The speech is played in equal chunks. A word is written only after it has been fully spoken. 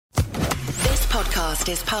podcast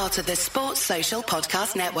is part of the Sports Social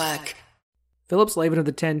Podcast Network. Philip Slavin of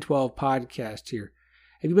the 1012 podcast here.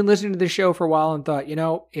 Have you been listening to this show for a while and thought,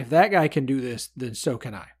 if that guy can do this, then so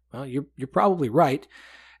can I? Well, you're probably right,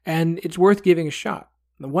 and it's worth giving a shot.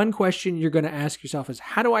 The one question you're going to ask yourself is,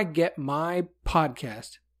 how do I get my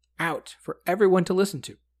podcast out for everyone to listen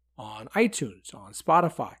to on iTunes, on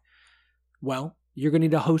Spotify? Well, you're going to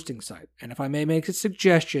need a hosting site, and if I may make a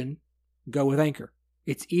suggestion, go with Anchor.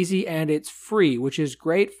 It's easy and it's free, which is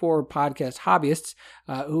great for podcast hobbyists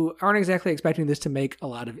who aren't exactly expecting this to make a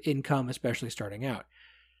lot of income, especially starting out.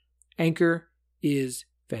 Anchor is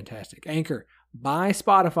fantastic. Anchor by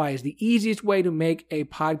Spotify is the easiest way to make a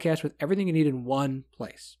podcast with everything you need in one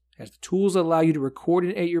place. It has the tools that allow you to record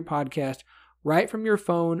and edit your podcast right from your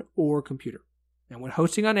phone or computer. And when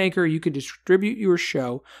hosting on Anchor, you can distribute your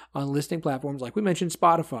show on listening platforms like we mentioned,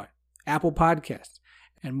 Spotify, Apple Podcasts,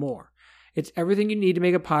 and more. It's everything you need to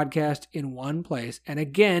make a podcast in one place. And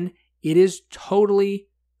again, it is totally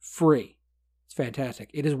free. It's fantastic.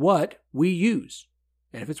 It is what we use.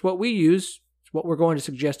 And if it's what we use, it's what we're going to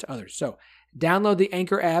suggest to others. So download the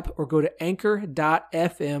Anchor app or go to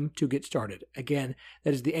anchor.fm to get started. Again,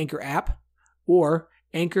 that is the Anchor app or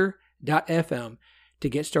anchor.fm to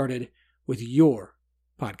get started with your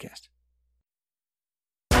podcast.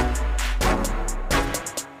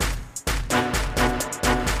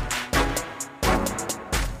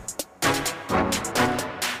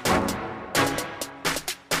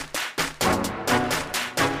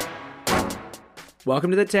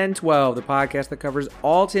 Welcome to the 1012, the podcast that covers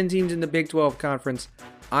all 10 teams in the Big 12 Conference.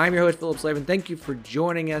 I'm your host, Philip Slavin. Thank you for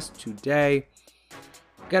joining us today.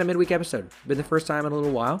 Got a midweek episode. Been the first time in a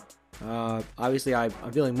little while. Obviously, I'm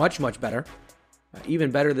feeling much, much better.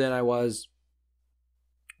 Even better than I was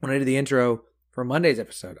when I did the intro for Monday's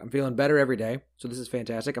episode. I'm feeling better every day, so this is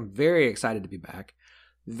fantastic. I'm very excited to be back.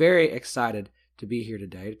 Very excited to be here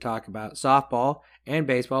today to talk about softball and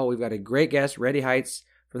baseball. We've got a great guest, Reddy Heights,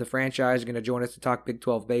 from the franchise, are going to join us to talk Big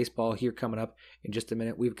 12 baseball here coming up in just a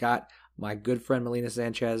minute. We've got my good friend Melina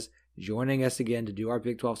Sanchez joining us again to do our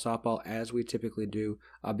Big 12 softball as we typically do.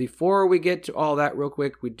 Before we get to all that real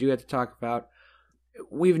quick, we do have to talk about,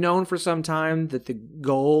 we've known for some time that the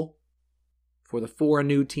goal for the four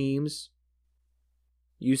new teams,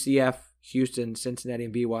 UCF, Houston, Cincinnati,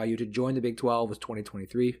 and BYU, to join the Big 12 was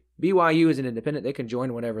 2023. BYU is an independent. They can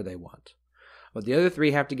join whenever they want. But the other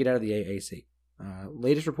three have to get out of the AAC.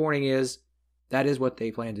 Latest reporting is that is what they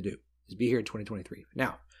plan to do, is be here in 2023.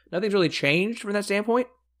 Now, nothing's really changed from that standpoint,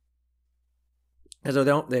 as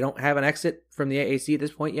though they don't have an exit from the AAC at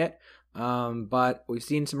this point yet. But we've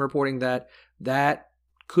seen some reporting that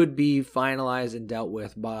could be finalized and dealt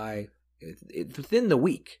with by within the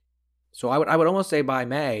week. So I would almost say by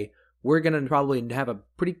May, we're going to probably have a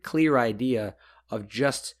pretty clear idea of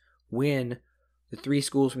just when the three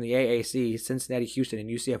schools from the AAC, Cincinnati, Houston, and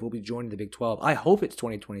UCF, will be joining the Big 12. I hope it's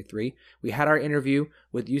 2023. We had our interview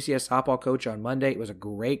with UCF softball coach on Monday. It was a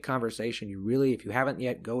great conversation. If you haven't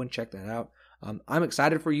yet, go and check that out. I'm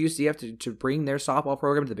excited for UCF to bring their softball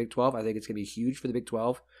program to the Big 12. I think it's going to be huge for the Big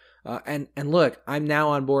 12. And look, I'm now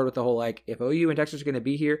on board with the whole, if OU and Texas are going to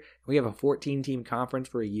be here, we have a 14-team conference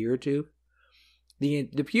for a year or two.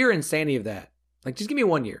 The pure insanity of that, just give me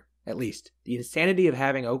 1 year. At least. The insanity of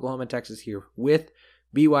having Oklahoma and Texas here with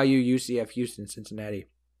BYU, UCF, Houston, Cincinnati.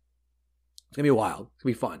 It's going to be wild. It's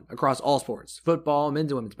going to be fun across all sports. Football,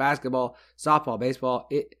 men's and women's basketball, softball, baseball.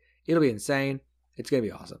 It'll be insane. It's going to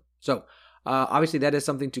be awesome. So, obviously, that is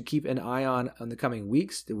something to keep an eye on in the coming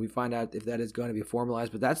weeks. That we find out if that is going to be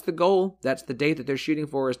formalized. But that's the goal. That's the date that they're shooting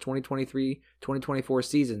for, is 2023-2024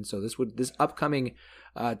 season. So this upcoming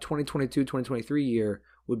 2022-2023 year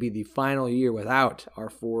would be the final year without our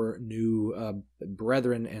four new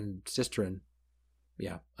brethren and sistren.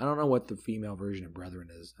 Yeah, I don't know what the female version of brethren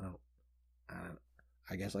is.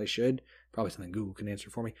 I guess I should. Probably something Google can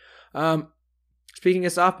answer for me. Speaking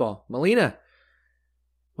of softball, Melina,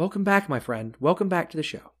 welcome back, my friend. Welcome back to the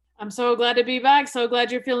show. I'm so glad to be back. So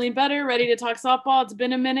glad you're feeling better, ready to talk softball. It's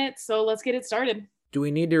been a minute, so let's get it started. Do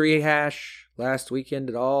we need to rehash last weekend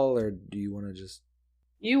at all, or do you want to just...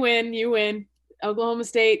 You win. Oklahoma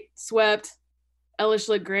State swept. Ellis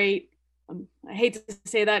looked great. I hate to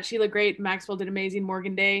say that. She looked great. Maxwell did amazing.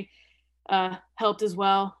 Morgan Day helped as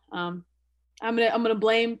well. I'm gonna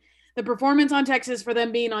blame the performance on Texas for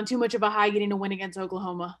them being on too much of a high getting a win against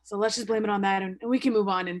Oklahoma. So let's just blame it on that, and we can move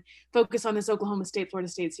on and focus on this Oklahoma State-Florida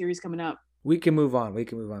State series coming up. We can move on.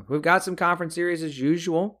 We've got some conference series as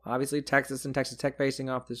usual. Obviously, Texas and Texas Tech facing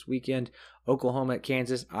off this weekend. Oklahoma at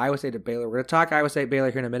Kansas. Iowa State at Baylor. We're going to talk Iowa State Baylor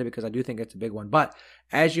here in a minute because I do think it's a big one. But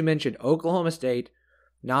as you mentioned, Oklahoma State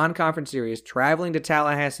non-conference series, traveling to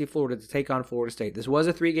Tallahassee, Florida to take on Florida State. This was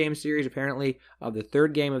a 3-game series. Apparently, the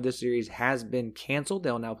third game of this series has been canceled.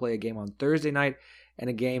 They'll now play a game on Thursday night and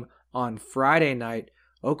a game on Friday night.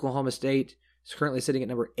 Oklahoma State is currently sitting at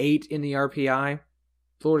number 8 in the RPI.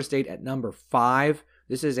 Florida State at number 5.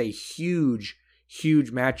 This is a huge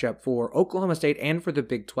matchup for Oklahoma State and for the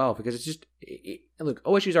Big 12 because it's just, look,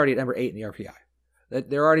 OSU's already at number 8 in the RPI.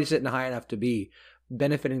 They're already sitting high enough to be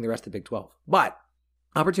benefiting the rest of the Big 12. But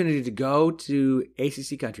opportunity to go to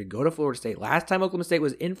ACC country, go to Florida State. Last time Oklahoma State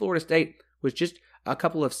was in Florida State was just a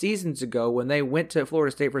couple of seasons ago when they went to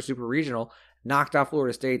Florida State for a Super Regional, knocked off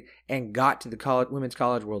Florida State, and got to the Women's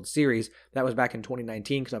College World Series. That was back in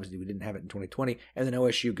 2019 because obviously we didn't have it in 2020. And then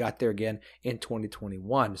OSU got there again in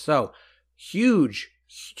 2021. So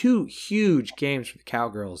two huge games for the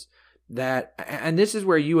Cowgirls. And this is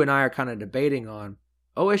where you and I are kind of debating on.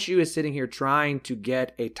 OSU is sitting here trying to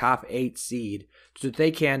get a top 8 seed so that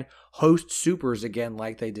they can host supers again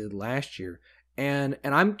like they did last year. And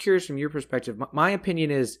I'm curious from your perspective. My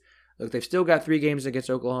opinion is, look, they've still got 3 games against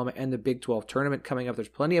Oklahoma and the Big 12 tournament coming up. There's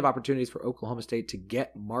plenty of opportunities for Oklahoma State to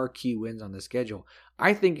get marquee wins on the schedule.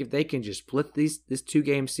 I think if they can just split this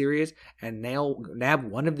 2-game series and nab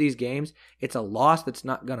one of these games, it's a loss that's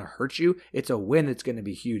not going to hurt you. It's a win that's going to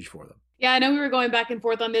be huge for them. Yeah, I know we were going back and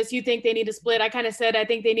forth on this. You think they need to split. I kind of said I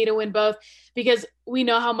think they need to win both because we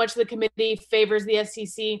know how much the committee favors the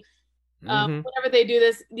SEC. Whenever they do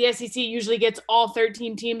this, the SEC usually gets all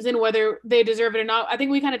 13 teams in, whether they deserve it or not. I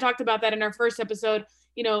think we kind of talked about that in our first episode.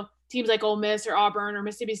 You know, teams like Ole Miss or Auburn or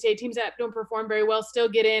Mississippi State, teams that don't perform very well still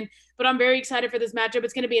get in. But I'm very excited for this matchup.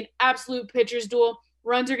 It's going to be an absolute pitcher's duel.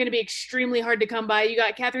 Runs are going to be extremely hard to come by. You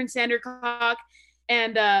got Catherine Sandercock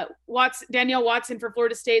and Danielle Watson for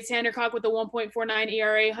Florida State. Sandercock with a 1.49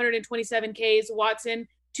 ERA, 127 Ks. Watson,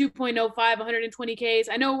 2.05, 120 Ks.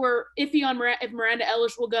 I know we're iffy on if Miranda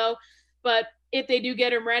Ellis will go, but if they do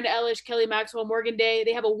get her, Miranda Ellis, Kelly Maxwell, Morgan Day,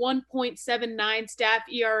 they have a 1.79 staff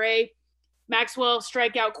ERA. Maxwell,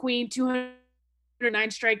 strikeout queen, 209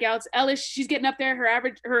 strikeouts. Ellis, she's getting up there.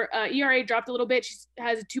 Her ERA dropped a little bit. She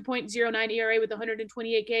has a 2.09 ERA with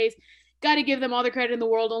 128 Ks. Got to give them all the credit in the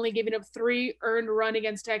world, only giving up 3 earned run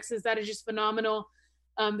against Texas. That is just phenomenal.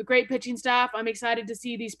 The great pitching staff. I'm excited to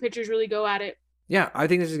see these pitchers really go at it. Yeah, I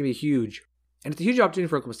think this is going to be huge. And it's a huge opportunity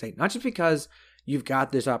for Oklahoma State, not just because you've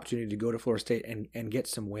got this opportunity to go to Florida State and get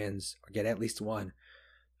some wins, or get at least one.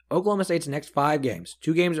 Oklahoma State's next 5 games,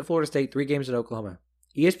 2 games at Florida State, 3 games at Oklahoma.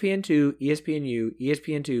 ESPN2, ESPNU,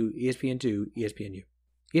 ESPN2, ESPN2, ESPNU.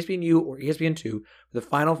 ESPNU or ESPN2 for the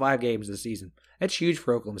final 5 games of the season. That's huge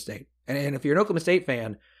for Oklahoma State. And if you're an Oklahoma State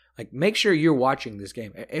fan, like, make sure you're watching this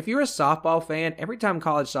game. If you're a softball fan, every time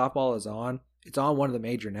college softball is on, it's on one of the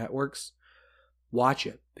major networks. Watch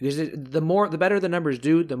it, because the better the numbers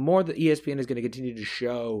do, the more the ESPN is going to continue to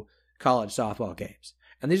show college softball games.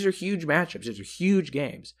 And these are huge matchups. These are huge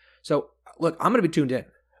games. So, look, I'm going to be tuned in.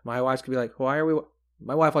 My wife's going to be like, why are we?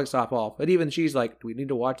 My wife likes softball, but even she's like, do we need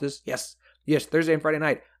to watch this? Yes, Thursday and Friday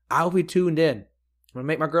night. I'll be tuned in. I'm going to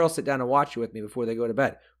make my girls sit down and watch it with me before they go to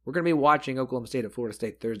bed. We're going to be watching Oklahoma State at Florida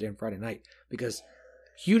State Thursday and Friday night, because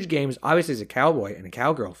huge games, obviously as a Cowboy and a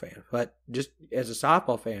Cowgirl fan, but just as a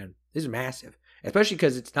softball fan, this is massive. Especially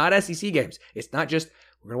because it's not SEC games. It's not just,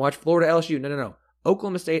 we're going to watch Florida LSU. No.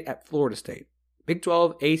 Oklahoma State at Florida State. Big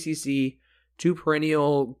 12, ACC, 2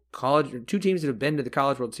 perennial college, 2 teams that have been to the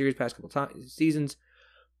College World Series past couple seasons.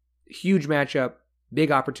 Huge matchup. Big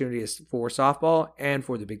opportunities for softball and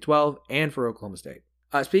for the Big 12 and for Oklahoma State.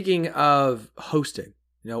 Speaking of hosting,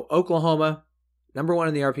 Oklahoma, number 1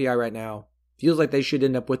 in the RPI right now. Feels like they should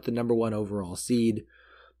end up with the number 1 overall seed,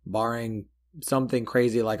 barring something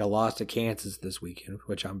crazy like a loss to Kansas this weekend,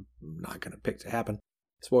 which I'm not going to pick to happen.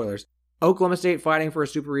 Spoilers. Oklahoma State fighting for a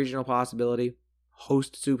super regional possibility.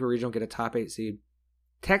 Host super regional, get a top 8 seed.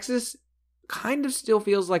 Texas kind of still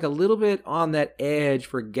feels like a little bit on that edge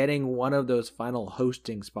for getting one of those final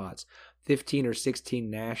hosting spots. 15 or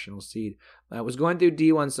 16 national seed. I was going through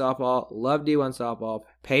D1 softball. Love D1 softball.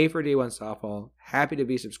 Pay for D1 softball. Happy to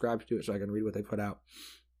be subscribed to it so I can read what they put out.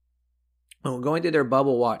 Going through their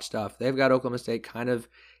bubble watch stuff, they've got Oklahoma State kind of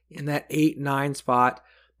in that 8-9 spot,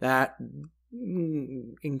 that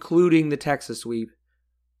including the Texas sweep.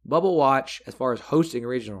 Bubble watch as far as hosting a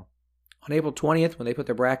regional. On April 20th, when they put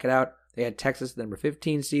their bracket out, they had Texas, the number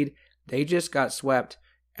 15 seed. They just got swept.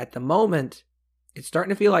 At the moment, it's starting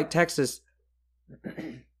to feel like Texas,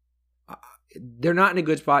 they're not in a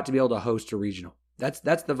good spot to be able to host a regional. That's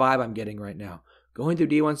the vibe I'm getting right now. Going through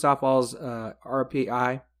D1 softball's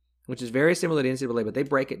RPI, which is very similar to NCAA, but they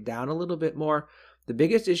break it down a little bit more. The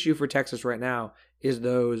biggest issue for Texas right now is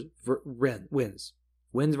those wins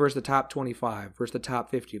Wins versus the top 25, versus the top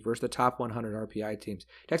 50, versus the top 100 RPI teams.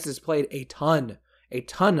 Texas has played a ton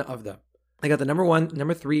of them. They got the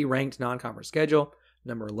number 3 ranked non-conference schedule,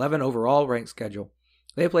 number 11 overall ranked schedule.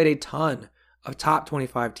 They played a ton of top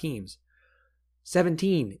 25 teams.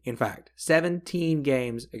 17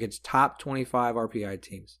 games against top 25 RPI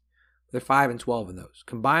teams. They're 5-12 in those.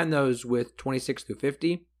 Combine those with 26 through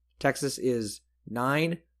 50, Texas is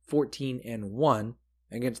 9-14-1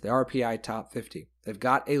 against the RPI top 50. They've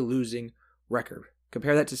got a losing record.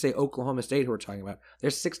 Compare that to, say, Oklahoma State, who we're talking about. They're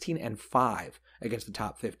 16-5 against the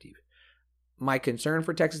top 50. My concern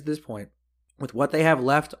for Texas at this point, with what they have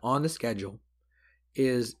left on the schedule,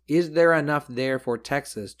 is there enough there for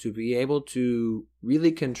Texas to be able to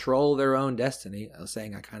really control their own destiny? A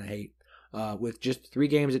saying I kind of hate. With just 3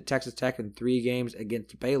 games at Texas Tech and 3 games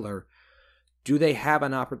against Baylor, do they have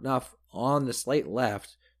enough on the slate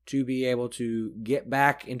left to be able to get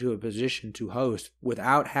back into a position to host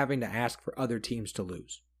without having to ask for other teams to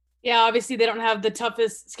lose? Yeah, obviously they don't have the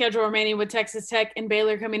toughest schedule remaining with Texas Tech and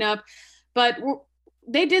Baylor coming up, but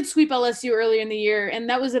they did sweep LSU earlier in the year, and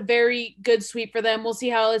that was a very good sweep for them. We'll see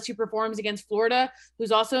how LSU performs against Florida,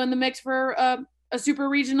 who's also in the mix for a super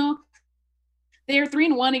regional. They are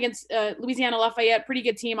 3-1 against Louisiana Lafayette, pretty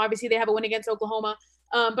good team. Obviously, they have a win against Oklahoma,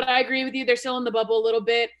 but I agree with you. They're still in the bubble a little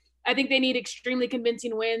bit. I think they need extremely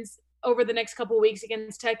convincing wins over the next couple of weeks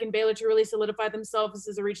against Tech and Baylor to really solidify themselves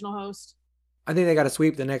as a regional host. I think they got to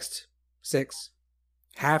sweep the next 6.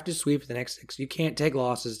 Have to sweep the next 6. You can't take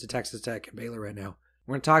losses to Texas Tech and Baylor right now.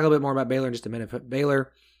 We're going to talk a little bit more about Baylor in just a minute, but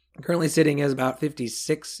Baylor currently sitting as about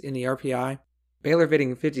 56 in the RPI. Baylor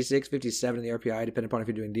hitting 56, 57 in the RPI, depending upon if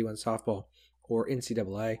you're doing D1 softball or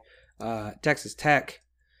NCAA. Texas Tech,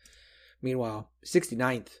 meanwhile,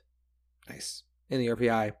 69th. Nice. In the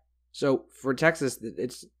RPI. So for Texas,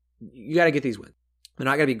 you got to get these wins. They're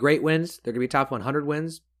not going to be great wins. They're going to be top 100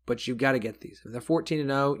 wins, but you've got to get these. If they're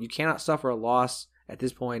 14-0, you cannot suffer a loss at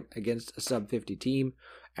this point against a sub-50 team.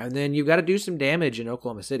 And then you've got to do some damage in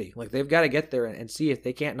Oklahoma City. Like, they've got to get there and see if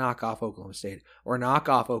they can't knock off Oklahoma State or knock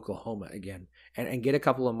off Oklahoma again and get a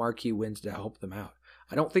couple of marquee wins to help them out.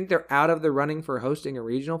 I don't think they're out of the running for hosting a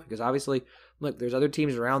regional because obviously, look, there's other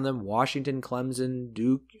teams around them, Washington, Clemson,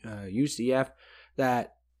 Duke, UCF,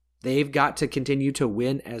 that they've got to continue to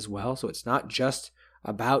win as well. So it's not just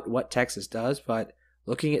about what Texas does, but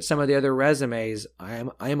looking at some of the other resumes, I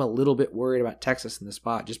am a little bit worried about Texas in the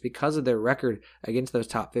spot just because of their record against those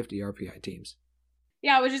top 50 RPI teams.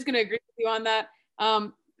 Yeah, I was just going to agree with you on that.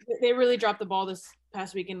 They really dropped the ball this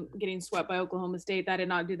past week in getting swept by Oklahoma State. That did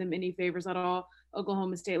not do them any favors at all.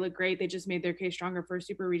 Oklahoma State looked great. They just made their case stronger for a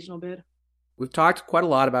super regional bid. We've talked quite a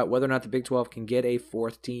lot about whether or not the Big 12 can get a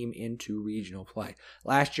 4th team into regional play.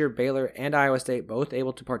 Last year, Baylor and Iowa State both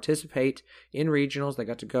able to participate in regionals. They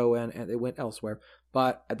got to go in and they went elsewhere.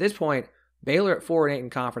 But at this point, Baylor at 4-8 in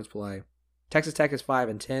conference play. Texas Tech is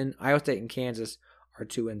 5-10. Iowa State and Kansas are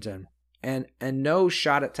 2-10. And no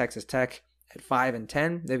shot at Texas Tech at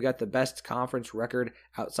 5-10. They've got the best conference record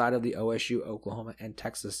outside of the OSU, Oklahoma, and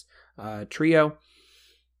Texas trio.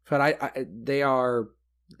 But they are,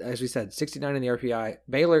 as we said, 69 in the RPI.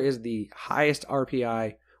 Baylor is the highest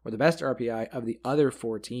RPI or the best RPI of the other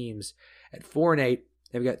 4 teams at 4-8.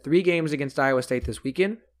 They've got 3 games against Iowa State this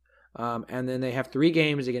weekend. And then they have 3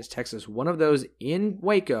 games against Texas. 1 of those in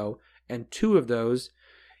Waco and 2 of those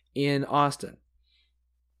in Austin.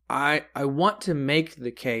 I want to make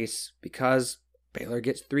the case because Baylor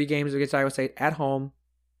gets 3 games against Iowa State at home,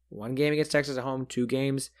 1 game against Texas at home, 2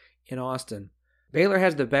 games in Austin. Baylor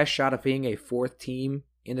has the best shot of being a 4th team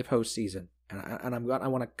in the postseason, and I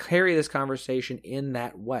want to carry this conversation in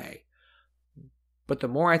that way. But the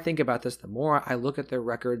more I think about this, the more I look at their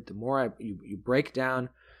record, the more you break down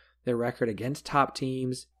their record against top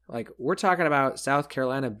teams. Like, we're talking about South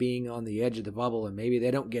Carolina being on the edge of the bubble, and maybe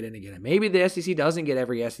they don't get in again. And maybe the SEC doesn't get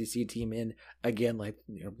every SEC team in again, like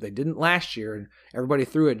they didn't last year, and everybody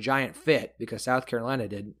threw a giant fit because South Carolina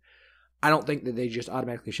didn't. I don't think that they just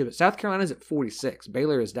automatically ship it. South Carolina's at 46.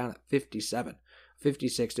 Baylor is down at 57,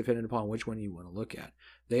 56, depending upon which one you want to look at.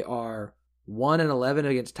 They are 1-11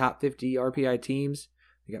 against top 50 RPI teams.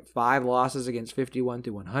 They got 5 losses against 51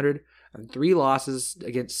 through 100, and 3 losses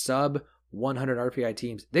against sub 100 RPI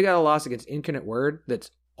teams. They got a loss against Incarnate Word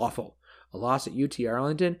that's awful. A loss at UT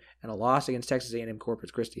Arlington, and a loss against Texas A&M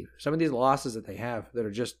Corpus Christi. Some of these losses that they have that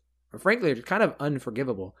are just, frankly, are kind of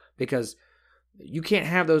unforgivable because you can't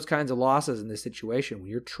have those kinds of losses in this situation when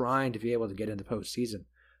you're trying to be able to get into postseason.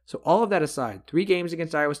 So all of that aside, 3 games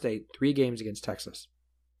against Iowa State, 3 games against Texas.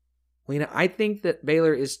 Lena, I think that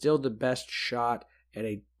Baylor is still the best shot at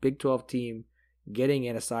a Big 12 team getting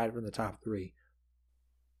in aside from the top 3.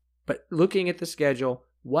 But looking at the schedule,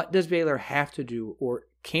 what does Baylor have to do, or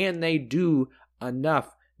can they do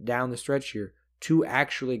enough down the stretch here to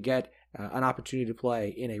actually get an opportunity to play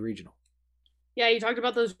in a regional? Yeah, you talked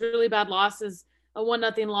about those really bad losses, a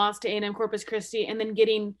 1-0 loss to A&M Corpus Christi, and then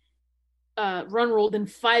getting run ruled in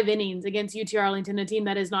 5 innings against UT Arlington, a team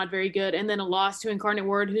that is not very good, and then a loss to Incarnate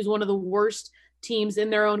Word, who's one of the worst teams in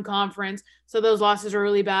their own conference. So those losses are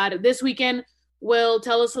really bad. This weekend will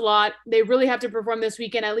tell us a lot. They really have to perform this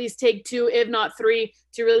weekend, at least take 2, if not 3,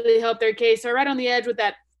 to really help their case. They're right on the edge with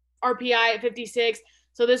that RPI at 56.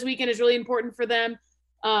 So this weekend is really important for them.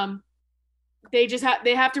 They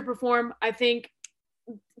have to perform. I think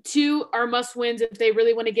 2 are must wins if they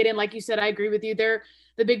really want to get in. Like you said, I agree with you. They're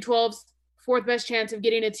the Big 12's 4th best chance of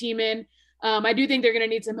getting a team in. I do think they're going to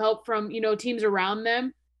need some help from, teams around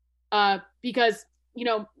them because,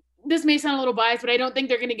 this may sound a little biased, but I don't think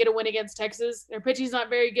they're going to get a win against Texas. Their pitching's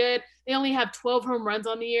not very good. They only have 12 home runs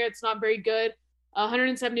on the year. It's not very good.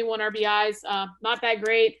 171 RBIs, not that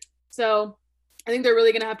great. So I think they're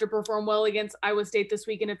really going to have to perform well against Iowa State this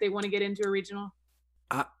weekend if they want to get into a regional.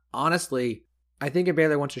 Honestly, I think if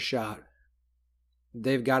Baylor wants a shot,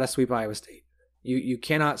 they've got to sweep Iowa State. You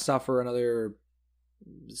cannot suffer another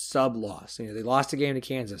sub loss. They lost a game to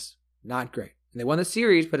Kansas. Not great. And they won the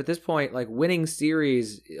series, but at this point, winning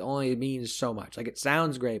series only means so much. It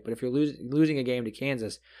sounds great, but if you're losing a game to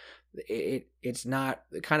Kansas, it's not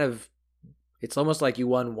it's almost like you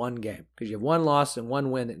won one game because you have one loss and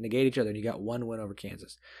one win that negate each other, and you got one win over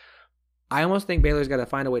Kansas. I almost think Baylor's got to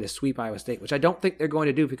find a way to sweep Iowa State, which I don't think they're going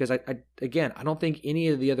to do because I don't think any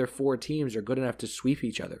of the other 4 teams are good enough to sweep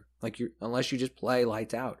each other. Unless you just play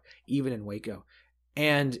lights out, even in Waco.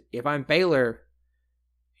 And if I'm Baylor,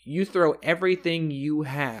 you throw everything you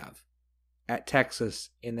have at Texas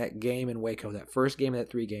in that game in Waco, that first game of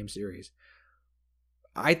that 3-game series.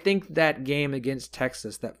 I think that game against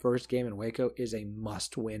Texas, that first game in Waco, is a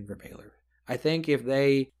must-win for Baylor. I think if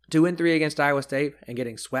they 2-3 against Iowa State and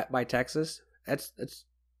getting swept by Texas, it's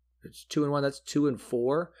 2-1. That's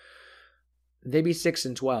 2-4. They'd be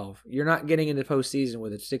 6-12. You're not getting into postseason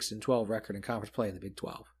with a 6-12 record in conference play in the Big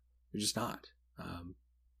 12. You're just not.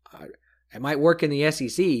 It might work in the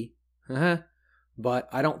SEC, but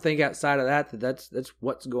I don't think outside of that's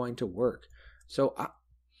what's going to work. So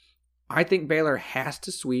I think Baylor has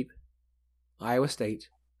to sweep Iowa State,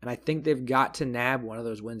 and I think they've got to nab one of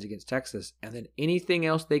those wins against Texas, and then anything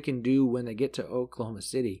else they can do when they get to Oklahoma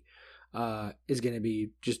City is going to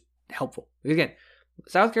be just helpful. Again,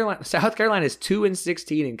 South Carolina is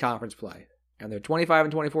 2-16 in conference play, and they're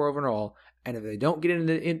 25-24 overall. And if they don't get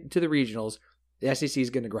into the regionals, the SEC is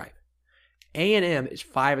going to gripe. A&M is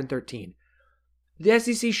 5-13. The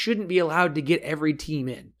SEC shouldn't be allowed to get every team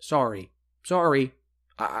in. Sorry.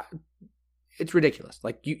 It's ridiculous.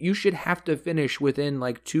 You should have to finish within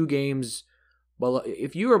 2 games below.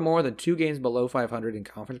 If you are more than 2 games below 500 in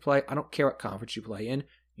conference play, I don't care what conference you play in,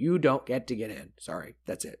 you don't get to get in. Sorry.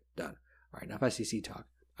 That's it. Done. All right, enough SEC talk.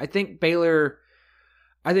 I think Baylor,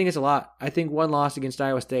 it's a lot. I think one loss against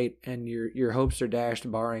Iowa State and your hopes are dashed,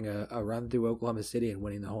 barring a run through Oklahoma City and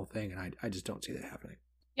winning the whole thing, and I just don't see that happening.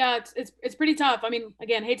 Yeah, it's pretty tough. I mean,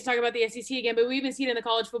 again, hate to talk about the SEC again, but we even see it in the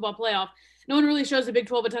college football playoff. No one really shows the Big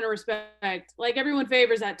 12 a ton of respect. Everyone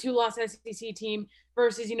favors that 2-loss SEC team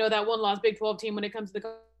versus, that 1-loss Big 12 team when it comes to the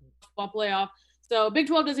college football playoff. So Big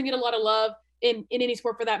 12 doesn't get a lot of love in any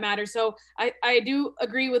sport for that matter. So I do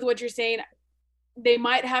agree with what you're saying. They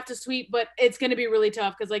might have to sweep, but it's going to be really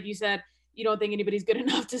tough because, like you said, you don't think anybody's good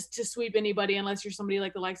enough to sweep anybody unless you're somebody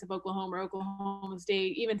like the likes of Oklahoma or Oklahoma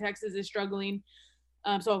State. Even Texas is struggling.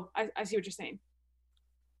 So I see what you're saying.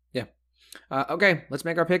 Yeah. Okay, let's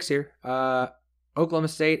make our picks here. Oklahoma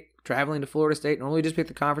State traveling to Florida State. Normally just pick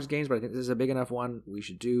the conference games, but I think this is a big enough one. We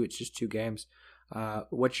should do. It's just 2 games.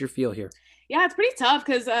 What's your feel here? Yeah, it's pretty tough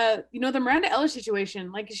because, the Miranda Ellis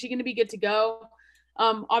situation, is she going to be good to go?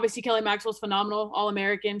 Obviously, Kelly Maxwell's phenomenal,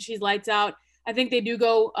 All-American. She's lights out. I think they do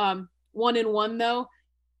go 1-1, though,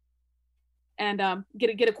 and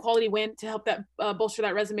get a quality win to help that bolster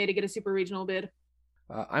that resume to get a super regional bid.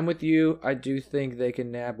 I'm with you. I do think they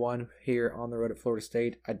can nab one here on the road at Florida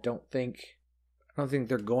State. I don't think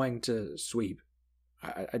they're going to sweep.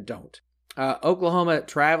 I don't. Oklahoma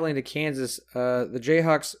traveling to Kansas. The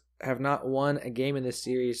Jayhawks have not won a game in this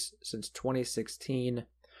series since 2016.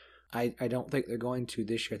 I don't think they're going to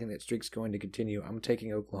this year. I think that streak's going to continue. I'm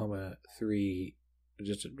taking Oklahoma 3,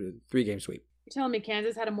 just a 3-game sweep. You're telling me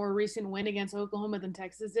Kansas had a more recent win against Oklahoma than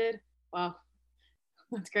Texas did? Wow.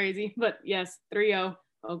 That's crazy. But yes, 3-0,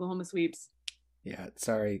 Oklahoma sweeps. Yeah,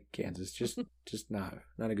 sorry, Kansas. Just not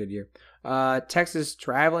a good year. Texas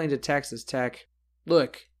traveling to Texas Tech.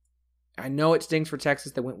 Look, I know it stings for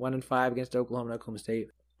Texas. They went 1-5 against Oklahoma and Oklahoma State.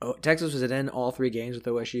 Texas was in all 3 games with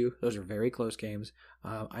OSU. Those are very close games.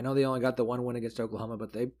 I know they only got the 1 win against Oklahoma,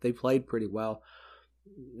 but they played pretty well.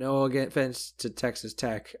 No offense to Texas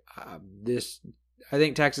Tech. I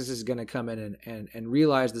think Texas is going to come in and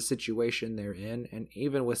realize the situation they're in, and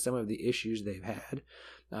even with some of the issues they've had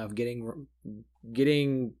of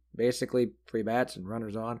getting basically free bats and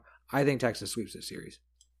runners on, I think Texas sweeps this series.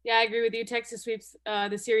 Yeah, I agree with you. Texas sweeps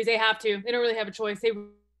the series. They have to. They don't really have a choice. They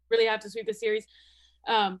really have to sweep the series.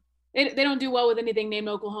 They don't do well with anything named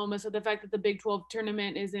Oklahoma, so the fact that the Big 12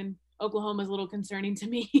 tournament is in Oklahoma is a little concerning to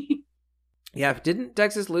me. Yeah, didn't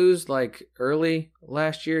Texas lose like early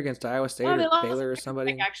last year against Iowa State or Baylor or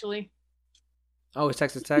somebody? Tech, actually. Oh, it's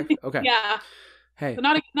Texas Tech? Okay. Yeah. Hey. So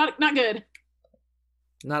not good.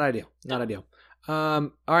 Not ideal. Not ideal.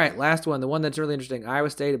 All right, last one. The one that's really interesting. Iowa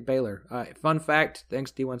State at Baylor. Fun fact,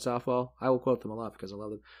 thanks D1 Softball. I will quote them a lot because I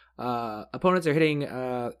love them. Opponents are hitting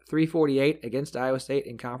 348 against Iowa State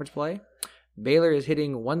in conference play. Baylor is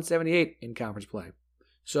hitting 178 in conference play.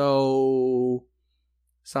 So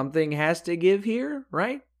something has to give here,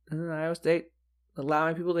 right? Iowa State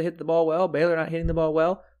allowing people to hit the ball well. Baylor not hitting the ball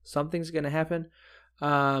well. Something's going to happen.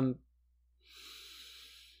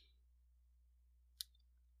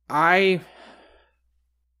 I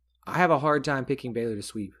have a hard time picking Baylor to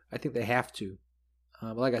sweep. I think they have to.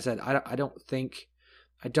 But like I said, I don't think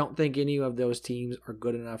any of those teams are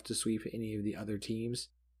good enough to sweep any of the other teams.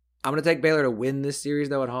 I'm going to take Baylor to win this series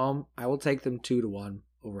though at home. I will take them 2-1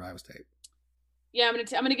 over Iowa State. Yeah, I'm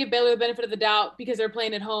gonna give Baylor the benefit of the doubt because they're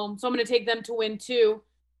playing at home. So I'm gonna take them to win 2,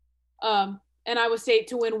 and Iowa State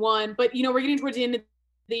to win 1. But we're getting towards the end of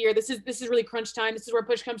the year. This is really crunch time. This is where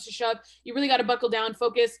push comes to shove. You really got to buckle down,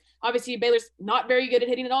 focus. Obviously, Baylor's not very good at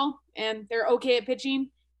hitting at all, and they're okay at pitching.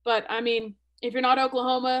 But I mean, if you're not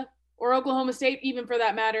Oklahoma or Oklahoma State, even for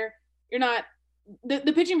that matter, you're not.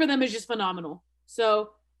 The pitching for them is just phenomenal. So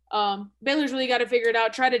Baylor's really got to figure it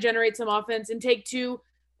out. Try to generate some offense and take 2.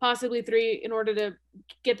 Possibly 3 in order to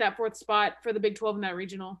get that 4th spot for the Big 12 in that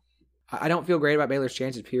regional. I don't feel great about Baylor's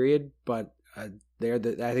chances, period, but I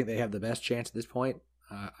think they have the best chance at this point.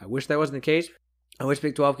 I wish that wasn't the case. I wish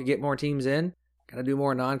Big 12 could get more teams in. Got to do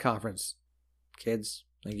more non-conference, kids.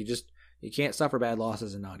 Like you can't suffer bad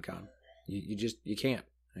losses in non-con. You can't.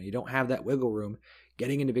 You don't have that wiggle room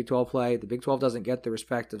getting into Big 12 play. The Big 12 doesn't get the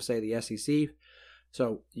respect of, say, the SEC.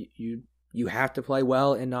 So you have to play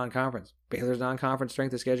well in non-conference. Baylor's non-conference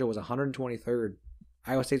strength of schedule was 123rd.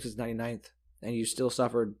 Iowa State's was 99th. And you still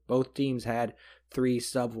suffered. Both teams had 3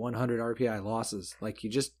 sub-100 RPI losses. Like, you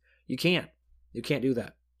can't. You can't do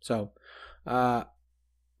that. So,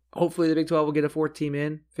 hopefully the Big 12 will get a 4th team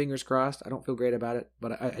in. Fingers crossed. I don't feel great about it,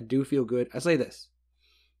 but I do feel good. I say this.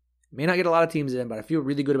 May not get a lot of teams in, but I feel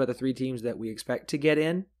really good about the 3 teams that we expect to get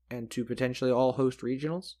in and to potentially all host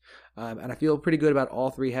regionals. And I feel pretty good about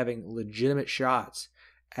all 3 having legitimate shots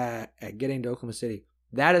at getting to Oklahoma City.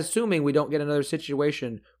 That assuming we don't get another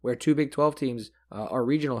situation where 2 Big 12 teams are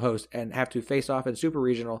regional hosts and have to face off in super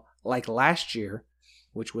regional like last year,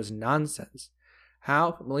 which was nonsense.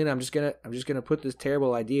 How, Melina, I'm just gonna put this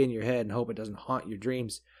terrible idea in your head and hope it doesn't haunt your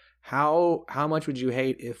dreams. How much would you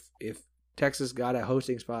hate if Texas got a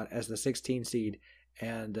hosting spot as the 16 seed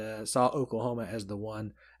and saw Oklahoma as the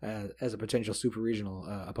one as a potential super regional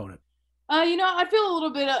opponent? I'd feel a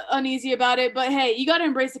little bit uneasy about it, but hey, you got to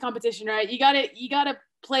embrace the competition, right? You got to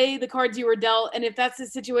play the cards you were dealt, and if that's the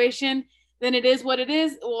situation, then it is what it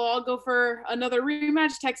is. We'll all go for another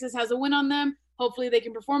rematch. Texas has a win on them. Hopefully they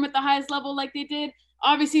can perform at the highest level like they did.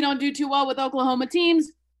 Obviously don't do too well with Oklahoma teams.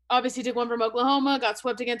 Obviously took one from Oklahoma, got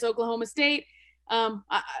swept against Oklahoma State.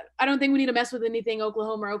 I don't think we need to mess with anything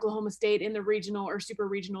Oklahoma or Oklahoma State in the regional or super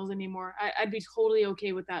regionals anymore. I'd be totally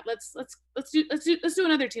okay with that. Let's do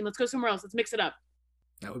another team. Let's go somewhere else. Let's mix it up.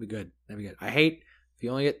 That would be good. That'd be good. I hate if you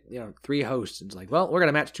only get 3 hosts. It's like, well, we're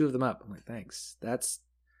gonna match 2 of them up. I'm like, thanks.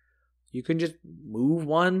 You can just move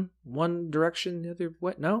one direction, the other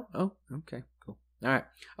what? No? Oh, okay, cool. All right,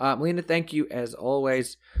 Melina, thank you as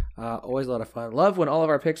always. Always a lot of fun. Love when all of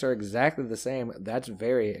our picks are exactly the same. That's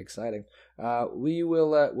very exciting.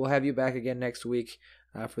 We'll have you back again next week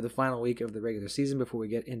for the final week of the regular season before we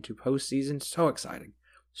get into postseason. So exciting.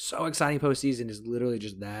 Postseason is literally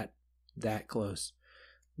just that close.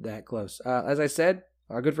 As I said,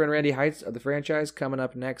 our good friend Randy Heights of the franchise coming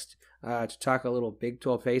up next to talk a little Big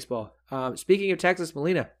 12 baseball. Speaking of Texas,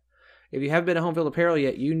 Melina, if you haven't been to Home Field Apparel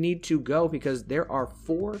yet, you need to go because there are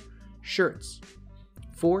 4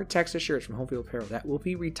 Texas shirts from Home Field Apparel that will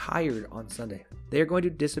be retired on Sunday. They are going to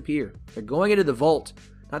disappear. They're going into the vault,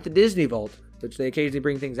 not the Disney vault, which they occasionally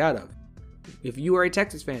bring things out of. If you are a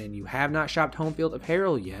Texas fan and you have not shopped Home Field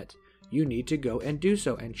Apparel yet, you need to go and do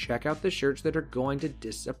so and check out the shirts that are going to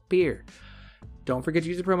disappear. Don't forget to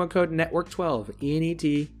use the promo code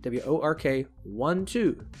NETWORK12,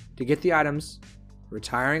 ENETWORK12, to get the items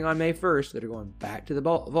retiring on May 1st that are going back to the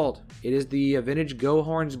vault. It is the vintage Go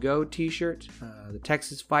Horns Go t-shirt, the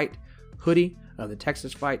Texas Fight hoodie, the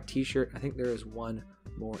Texas Fight t-shirt. I think there is one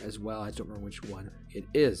more as well. I just don't remember which one it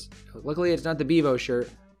is. Luckily, it's not the Bevo shirt.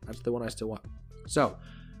 That's the one I still want. So,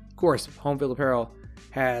 of course, Home Field Apparel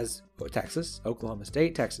has Texas, Oklahoma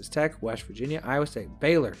State, Texas Tech, West Virginia, Iowa State,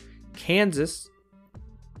 Baylor, Kansas,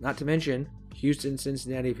 not to mention Houston,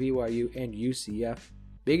 Cincinnati, BYU, and UCF.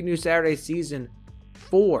 Big new Saturday season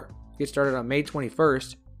 4 gets started on May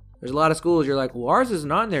 21st. There's a lot of schools you're like, well, ours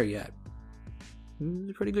isn't on there yet. There's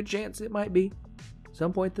a pretty good chance it might be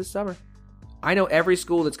some point this summer. I know every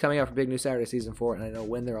school that's coming out for Big New Saturday Season 4, and I know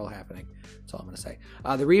when they're all happening. That's all I'm going to say.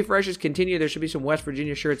 The refreshes continue. There should be some West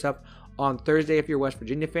Virginia shirts up on Thursday. If you're a West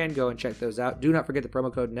Virginia fan, go and check those out. Do not forget the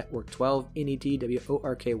promo code NETWORK12,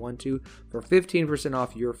 NETWORK12, for 15%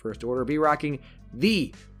 off your first order. Be rocking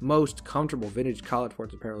the most comfortable vintage college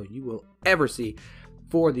sports apparel you will ever see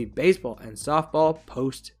for the baseball and softball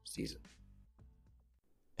postseason.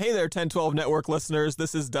 Hey there, 1012 Network listeners.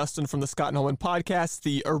 This is Dustin from the Scott Nolan Podcast,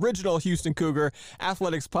 the original Houston Cougar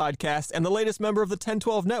athletics podcast, and the latest member of the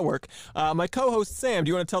 1012 Network. My co-host, Sam, do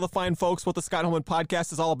you want to tell the fine folks what the Scott Nolan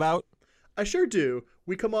Podcast is all about? I sure do.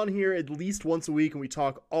 We come on here at least once a week and we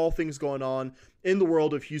talk all things going on in the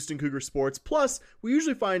world of Houston Cougar sports. Plus, we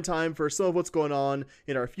usually find time for some of what's going on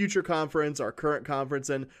in our future conference, our current conference,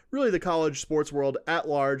 and really the college sports world at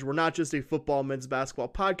large. We're not just a football, men's basketball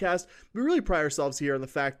podcast. We really pride ourselves here on the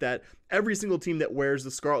fact that every single team that wears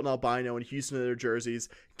the Scarlet and Albino in Houston in their jerseys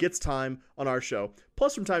gets time on our show.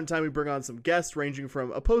 Plus, from time to time, we bring on some guests ranging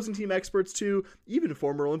from opposing team experts to even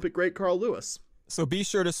former Olympic great Carl Lewis. So be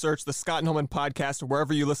sure to search the Scott Nolan Podcast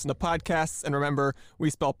wherever you listen to podcasts. And remember, we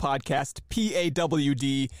spell podcast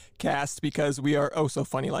P-A-W-D cast because we are oh so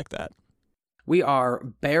funny like that. We are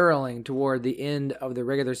barreling toward the end of the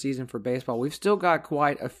regular season for baseball. We've still got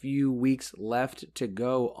quite a few weeks left to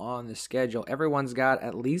go on the schedule. Everyone's got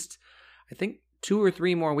at least, I think, 2 or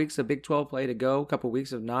 3 more weeks of Big 12 play to go, a couple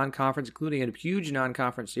weeks of non-conference, including a huge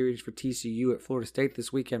non-conference series for TCU at Florida State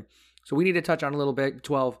this weekend. So we need to touch on a little Big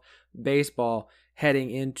 12 baseball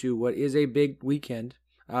heading into what is a big weekend.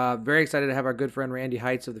 Very excited to have our good friend Randy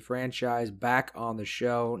Heights of the franchise back on the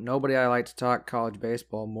show. Nobody I like to talk college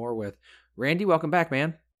baseball more with. Randy, welcome back,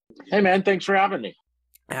 man. Hey, man. Thanks for having me.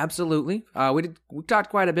 Absolutely. We talked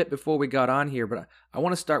quite a bit before we got on here, but I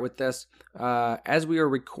want to start with this. As we are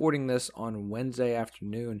recording this on Wednesday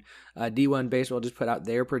afternoon, D1 Baseball just put out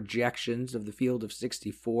their projections of the field of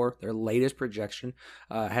 64. Their latest projection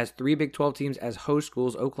has 3 Big 12 teams as host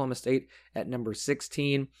schools: Oklahoma State at number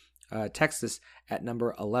 16, Texas at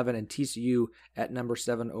number 11, and TCU at number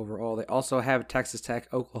 7 overall. They also have Texas Tech,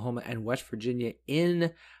 Oklahoma, and West Virginia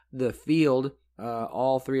in the field.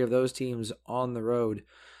 All 3 of those teams on the road.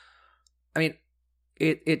 I mean,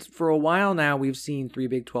 it's for a while now we've seen 3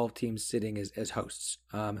 Big 12 teams sitting as hosts.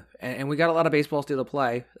 And we got a lot of baseball still to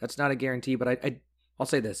play. That's not a guarantee, but I'll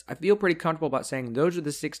say this. I feel pretty comfortable about saying those are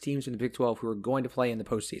the 6 teams in the Big 12 who are going to play in the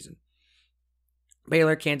postseason.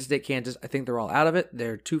 Baylor, Kansas State, Kansas, I think they're all out of it.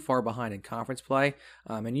 They're too far behind in conference play.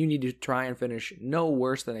 And you need to try and finish no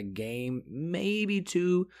worse than a game, maybe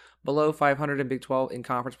 2 below 500 in Big 12 in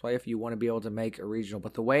conference play if you want to be able to make a regional.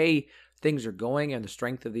 But the way things are going and the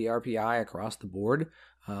strength of the RPI across the board,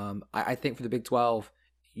 I think for the Big 12,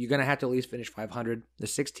 you're going to have to at least finish 500. The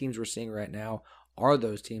 6 teams we're seeing right now are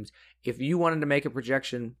those teams. If you wanted to make a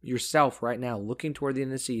projection yourself right now, looking toward the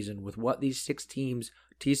end of the season with what these 6 teams,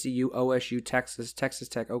 TCU, OSU, Texas, Texas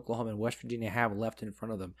Tech, Oklahoma, and West Virginia have left in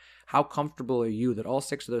front of them, how comfortable are you that all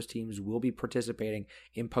 6 of those teams will be participating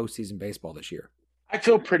in postseason baseball this year? I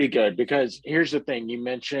feel pretty good because here's the thing. You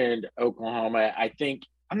mentioned Oklahoma. I think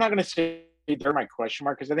I'm not going to say they're my question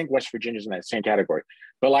mark because I think West Virginia's in that same category.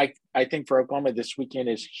 But I think for Oklahoma, this weekend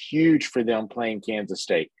is huge for them playing Kansas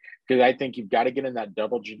State because I think you've got to get in that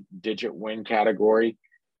double-digit win category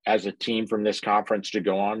as a team from this conference to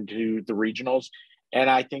go on to the regionals. And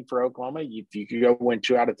I think for Oklahoma, if you could go win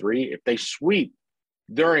 2 out of 3, if they sweep,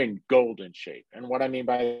 they're in golden shape. And what I mean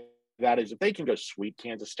by that is if they can go sweep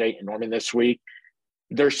Kansas State and Norman this week,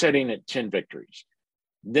 they're sitting at 10 victories.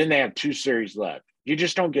 Then they have 2 series left. You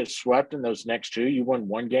just don't get swept in those next 2. You won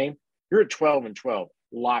 1 game. You're at 12-12,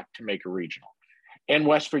 locked to make a regional. And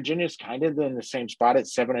West Virginia's kind of in the same spot at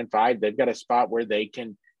 7-5. They've got a spot where they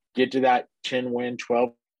can get to that 10-win,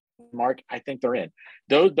 12 mark. I think they're in.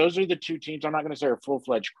 Those are the 2 teams. I'm not going to say are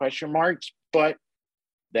full-fledged question marks, but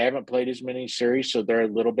They haven't played as many series, so they're a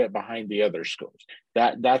little bit behind the other schools.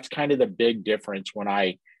 That's kind of the big difference when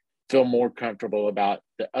I feel more comfortable about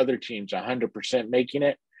the other teams 100% making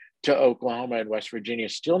it to Oklahoma and West Virginia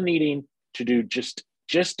still needing to do just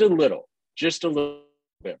a little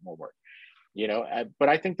bit more work. But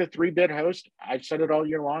I think the 3-bid host, I've said it all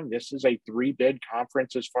year long, this is a 3-bid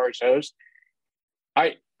conference as far as host.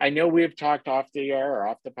 I know we have talked off the air or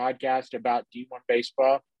off the podcast about D1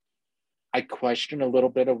 baseball. I question a little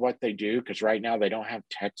bit of what they do because right now they don't have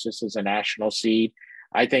Texas as a national seed.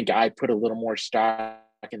 I think I put a little more stock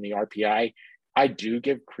in the RPI. I do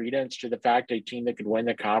give credence to the fact a team that could win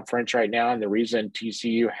the conference right now, and the reason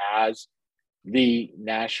TCU has the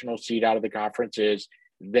national seed out of the conference is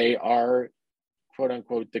they are, quote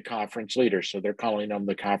unquote, the conference leader. So they're calling them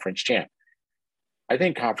the conference champ. I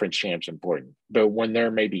think conference champ's important, but when they're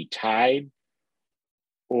maybe tied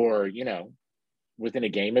or, within a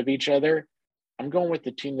game of each other, I'm going with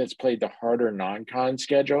the team that's played the harder non-con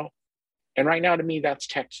schedule. And right now, to me, that's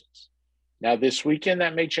Texas. Now, this weekend,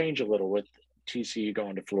 that may change a little with TCU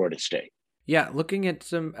going to Florida State. Yeah, looking at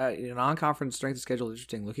some non-conference strength of schedule,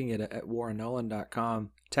 interesting. Looking at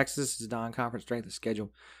warrennolan.com, Texas's non-conference strength of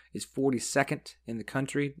schedule is 42nd in the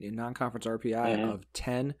country in non-conference RPI of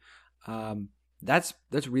 10. That's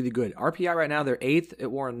really good. RPI right now, they're 8th at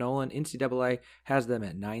Warren Nolan. NCAA has them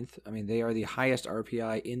at 9th. I mean, they are the highest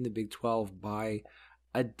RPI in the Big 12 by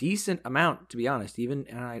a decent amount, to be honest. Even,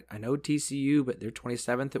 and I know TCU, but they're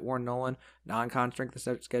 27th at Warren Nolan. Non-con strength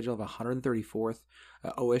of schedule of 134th.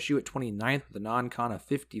 OSU at 29th with a non-con of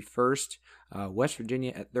 51st. West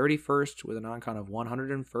Virginia at 31st with a non-con of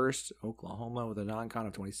 101st. Oklahoma with a non-con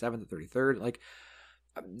of 27th at 33rd. Like,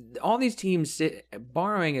 all these teams sit,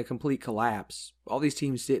 barring a complete collapse, all these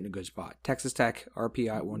teams sit in a good spot. Texas Tech,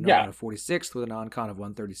 RPI at 146th with a non-con of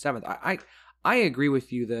 137th. I agree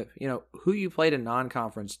with you that, who you played in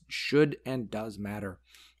non-conference should and does matter.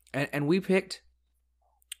 And we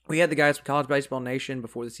had the guys from College Baseball Nation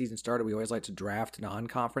before the season started. We always like to draft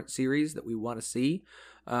non-conference series that we want to see.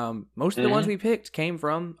 Most of the ones we picked came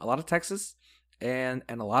from a lot of Texas and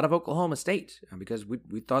a lot of Oklahoma State because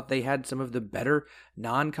we thought they had some of the better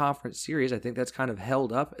non-conference series. I think that's kind of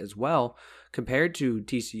held up as well compared to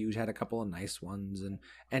TCU, who's had a couple of nice ones,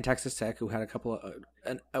 and Texas Tech, who had a couple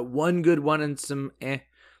of one good one and some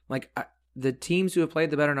the teams who have played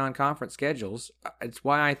the better non-conference schedules. It's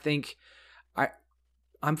why I think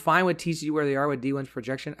I'm fine with TCU where they are with D1's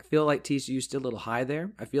projection. I feel like TCU is still a little high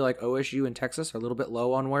there. I feel like OSU and Texas are a little bit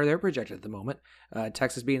low on where they're projected at the moment.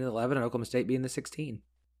 Texas being the 11 and Oklahoma State being the 16.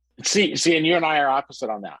 See, and you and I are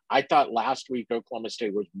opposite on that. I thought last week Oklahoma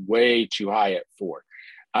State was way too high at 4.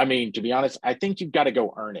 I mean, to be honest, I think you've got to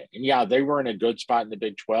go earn it. And yeah, they were in a good spot in the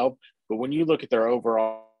Big 12, but when you look at their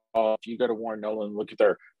overall, if you go to Warren Nolan, look at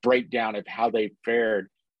their breakdown of how they fared,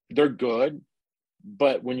 they're good.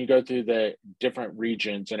 But when you go through the different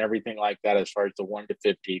regions and everything like that, as far as the 1 to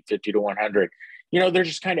 50, 50 to 100, they're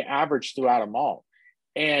just kind of average throughout them all.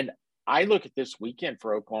 And I look at this weekend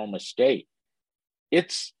for Oklahoma State.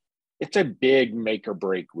 It's a big make or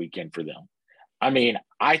break weekend for them. I mean,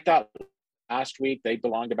 I thought last week they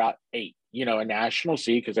belonged about 8, a national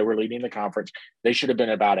seed because they were leading the conference. They should have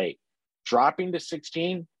been about 8. Dropping to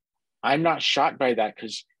 16, I'm not shocked by that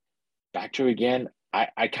because back to again,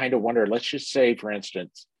 I kind of wonder, let's just say, for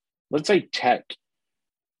instance, let's say Tech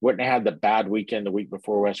wouldn't have had the bad weekend the week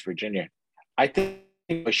before West Virginia. I think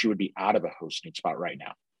she would be out of a hosting spot right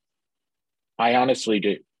now. I honestly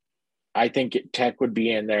do. I think Tech would be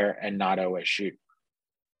in there and not OSU.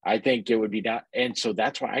 I think it would be not. And so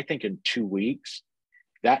that's why I think in 2 weeks,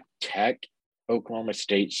 that Tech Oklahoma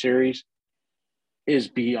State series is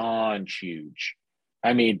beyond huge.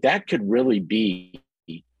 I mean, that could really be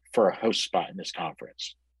for a host spot in this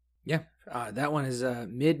conference. Yeah, that one is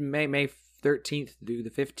mid-May, May 13th through the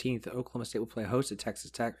 15th. Oklahoma State will play host at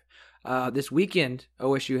Texas Tech. This weekend,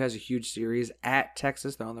 OSU has a huge series at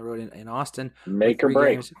Texas. They're on the road in Austin. Make or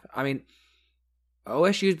break. Games. I mean,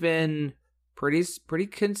 OSU's been pretty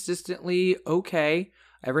consistently okay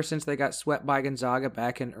ever since they got swept by Gonzaga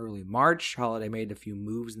back in early March. Holiday made a few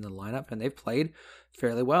moves in the lineup, and they've played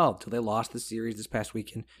fairly well until they lost the series this past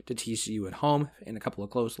weekend to TCU at home in a couple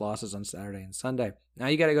of close losses on Saturday and Sunday. Now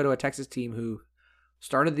you got to go to a Texas team who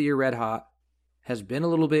started the year red hot, has been a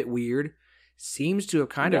little bit weird, seems to have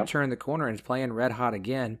kind of turned the corner and is playing red hot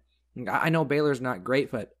again. I know Baylor's not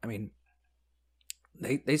great, but I mean,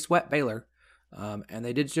 they swept Baylor, and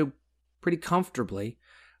they did so pretty comfortably.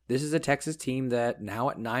 This is a Texas team that now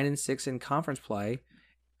at 9-6 in conference play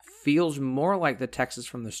feels more like the Texas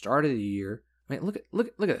from the start of the year. I mean, look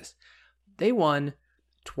at this. They won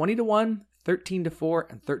 20-1,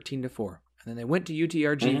 13-4, and 13-4. And then they went to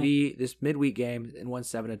UTRGV this midweek game and won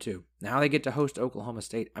 7-2. Now they get to host Oklahoma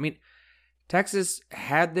State. I mean, Texas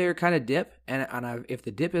had their kind of dip, and if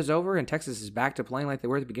the dip is over and Texas is back to playing like they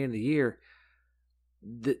were at the beginning of the year,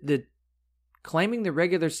 the claiming the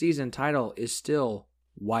regular season title is still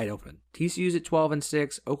wide open. TCU's at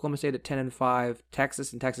 12-6, Oklahoma State at 10-5,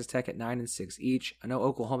 Texas and Texas Tech at 9-6 each. I know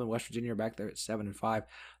Oklahoma and West Virginia are back there at 7-5.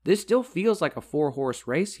 This still feels like a 4-horse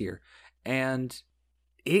race here, and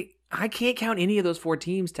I can't count any of those 4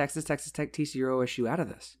 teams, Texas, Texas Tech, TCU, or OSU, out of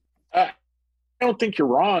this. I don't think you're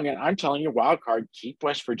wrong, and I'm telling you, wild card, keep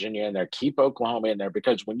West Virginia in there, keep Oklahoma in there,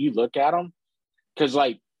 because when you look at them, because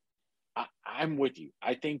I'm with you.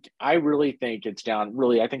 I really think it's down.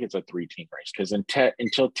 Really, I think it's a 3-team race, because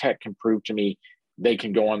until Tech can prove to me they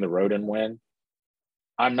can go on the road and win,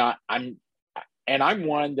 I'm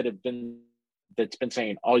one that's been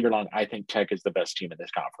saying all year long, I think Tech is the best team in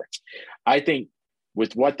this conference. I think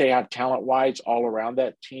with what they have talent-wise all around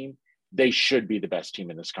that team, they should be the best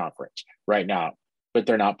team in this conference right now, but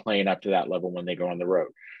they're not playing up to that level when they go on the road.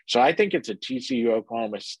 So I think it's a TCU,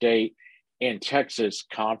 Oklahoma State, and Texas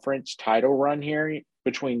conference title run here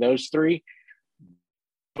between those 3.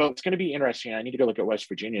 But it's going to be interesting. I need to go look at West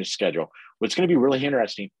Virginia's schedule. What's going to be really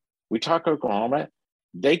interesting, we talk Oklahoma,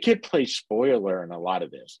 they could play spoiler in a lot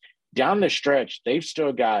of this. Down the stretch, they've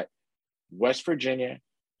still got West Virginia,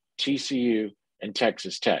 TCU, and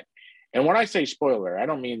Texas Tech. And when I say spoiler, I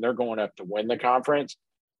don't mean they're going up to win the conference,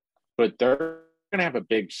 but they're going to have a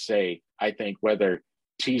big say, I think, whether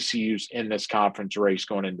TCU's in this conference race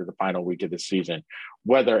going into the final week of the season,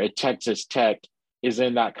 whether a Texas Tech is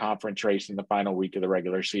in that conference race in the final week of the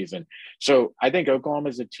regular season. So I think Oklahoma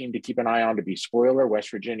is a team to keep an eye on to be spoiler,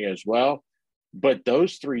 West Virginia as well. But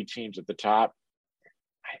those 3 teams at the top,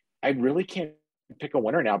 I really can't pick a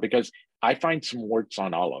winner now, because I find some warts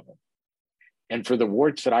on all of them. And for the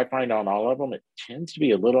warts that I find on all of them, it tends to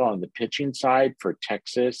be a little on the pitching side for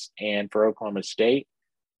Texas and for Oklahoma State.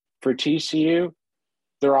 For TCU,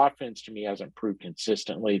 their offense to me hasn't proved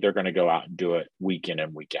consistently. They're going to go out and do it week in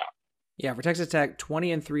and week out. Yeah, for Texas Tech,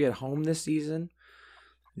 20-3 at home this season,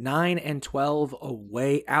 9-12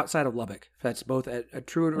 away outside of Lubbock. That's both at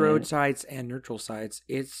true road sites and neutral sites.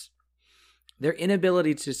 It's their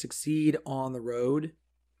inability to succeed on the road.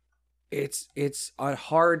 It's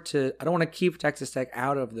hard to. I don't want to keep Texas Tech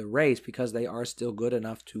out of the race, because they are still good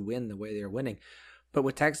enough to win the way they're winning. But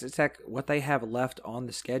with Texas Tech, what they have left on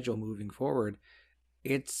the schedule moving forward,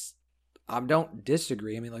 I don't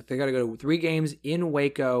disagree. I mean, they got to go to 3 games in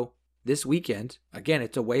Waco this weekend. Again,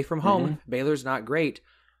 it's away from home. Baylor's not great.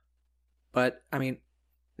 But, I mean,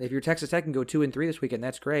 if you're Texas Tech and go 2-3 this weekend,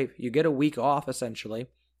 that's great. You get a week off, essentially.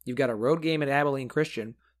 You've got a road game at Abilene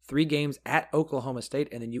Christian, 3 games at Oklahoma State,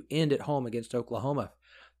 and then you end at home against Oklahoma.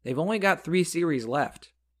 They've only got 3 series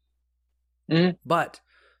left. But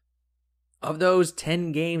of those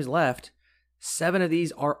 10 games left, 7 of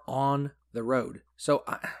these are on the road. So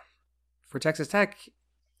for Texas Tech,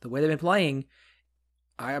 the way they've been playing,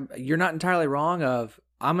 you're not entirely wrong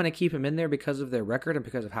I'm going to keep them in there because of their record and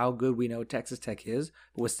because of how good we know Texas Tech is.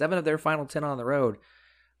 But with 7 of their final 10 on the road,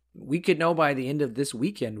 we could know by the end of this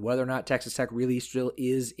weekend whether or not Texas Tech really still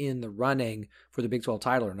is in the running for the Big 12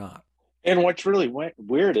 title or not. And what's really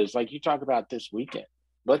weird is, you talk about this weekend.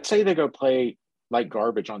 Let's say they go play like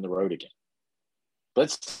garbage on the road again.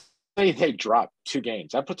 Let's say they drop 2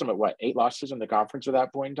 games. That puts them at 8 losses in the conference at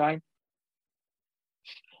that point in time?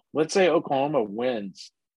 Let's say Oklahoma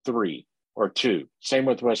wins 3 or 2. Same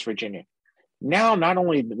with West Virginia. Now, not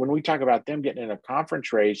only when we talk about them getting in a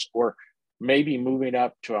conference race or maybe moving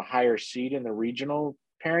up to a higher seed in the regional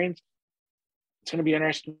pairings, it's going to be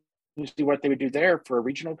interesting to see what they would do there for a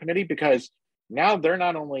regional committee, because now they're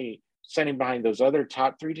not only sitting behind those other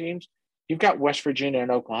top 3 teams, you've got West Virginia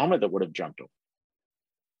and Oklahoma that would have jumped them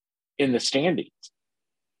in the standings.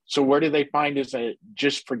 So where do they find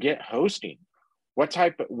just forget hosting?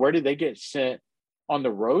 Where do they get sent on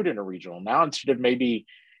the road in a regional? Now, instead of maybe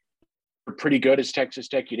pretty good as Texas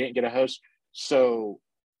Tech, you didn't get a host, so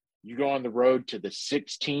you go on the road to the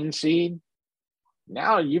 16 seed.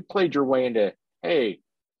 Now you've played your way into, hey,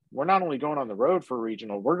 we're not only going on the road for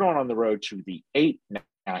regional, we're going on the road to the 8th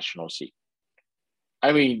national seed.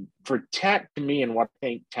 I mean, for Tech, to me, and what I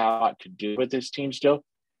think Talbot could do with this team still,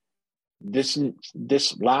 this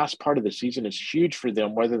last part of the season is huge for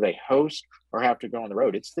them, whether they host or have to go on the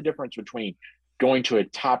road. It's the difference between going to a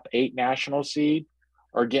top 8 national seed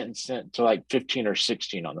or getting sent to 15 or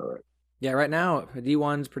 16 on the road. Yeah, right now,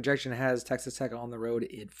 D1's projection has Texas Tech on the road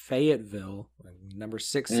at Fayetteville, number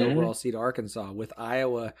 6 overall seed Arkansas, with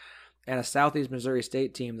Iowa and a Southeast Missouri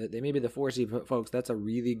State team that they may be the 4 seed folks. That's a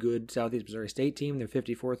really good Southeast Missouri State team. They're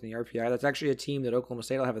 54th in the RPI. That's actually a team that Oklahoma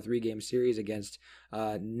State will have a 3-game series against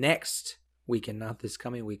next weekend, not this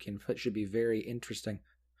coming weekend. It should be very interesting.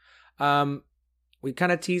 We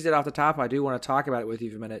kind of teased it off the top. I do want to talk about it with you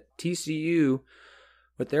for a minute. TCU,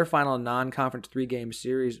 with their final non-conference 3-game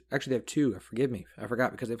series, actually they have 2. Forgive me, I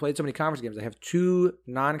forgot because they played so many conference games. They have 2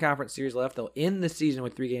 non-conference series left. They'll end the season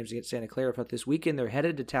with 3 games against Santa Clara. But this weekend they're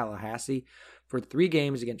headed to Tallahassee for 3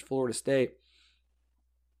 games against Florida State.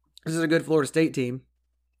 This is a good Florida State team.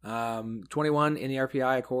 21 in the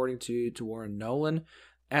RPI according to Warren Nolan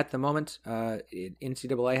at the moment.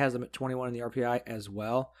 NCAA has them at 21 in the RPI as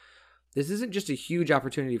well. This isn't just a huge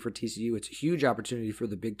opportunity for TCU. It's a huge opportunity for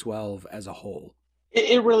the Big 12 as a whole.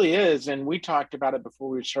 It really is. And we talked about it before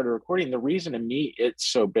we started recording. The reason to me it's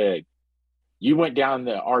so big, you went down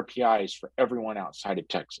the RPIs for everyone outside of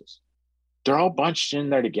Texas. They're all bunched in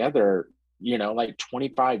there together, like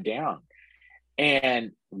 25 down.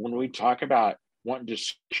 And when we talk about wanting to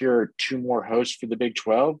secure 2 more hosts for the Big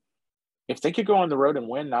 12, if they could go on the road and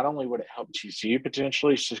win, not only would it help TCU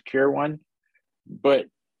potentially secure one, but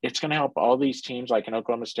it's going to help all these teams like in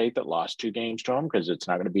Oklahoma State that lost 2 games to them because it's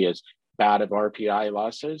not going to be as bad of RPI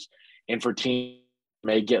losses. And for teams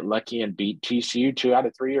may get lucky and beat TCU 2 out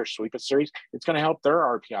of 3 or sweep a series, it's going to help their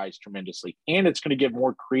RPIs tremendously. And it's going to give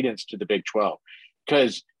more credence to the Big 12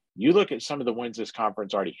 because you look at some of the wins this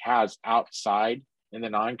conference already has outside in the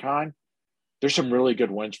non-con, there's some really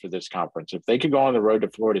good wins for this conference. If they could go on the road to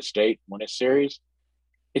Florida State, win a series,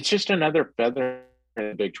 it's just another feather in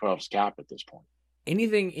the Big 12's cap at this point.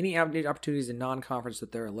 Any opportunities in non-conference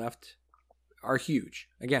that there are left are huge.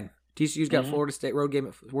 Again, TCU's got Florida State road game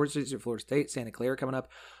at Florida State, Santa Clara coming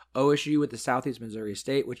up, OSU with the Southeast Missouri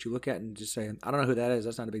State, which you look at and just say, I don't know who that is.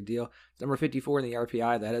 That's not a big deal. It's number 54 in the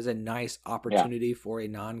RPI. That is a nice opportunity for a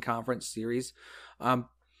non-conference series. I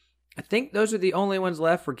think those are the only ones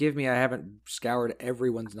left. Forgive me, I haven't scoured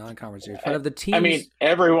everyone's non-conference series. But of the teams, I mean,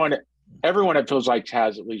 everyone it feels like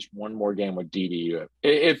has at least one more game with DDU.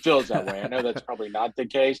 It feels that way. I know that's probably not the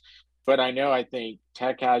case, but I think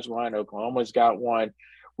Tech has one, Oklahoma's got one,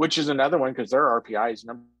 which is another one because their RPI is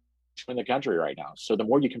number 2 in the country right now. So the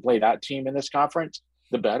more you can play that team in this conference,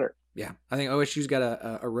 the better. Yeah, I think OSU's got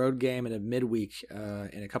a road game and a midweek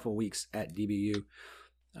in a couple of weeks at DBU.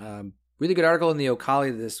 Really good article in the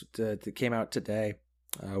Ocali that came out today,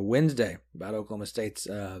 Wednesday, about Oklahoma State's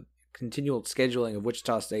continual scheduling of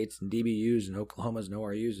Wichita States and DBUs and Oklahoma's and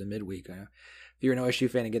ORUs in midweek. If you're an OSU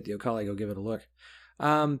fan and get the Ocali, go give it a look.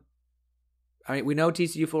 We know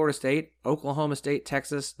TCU, Florida State, Oklahoma State,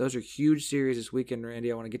 Texas. Those are huge series this weekend,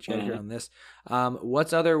 Randy. I want to get you out of here on this.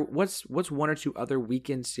 What's 1 or 2 other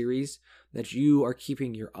weekend series that you are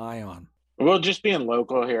keeping your eye on? Well, just being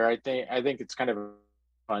local here, I think it's kind of a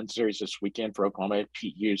fun series this weekend for Oklahoma.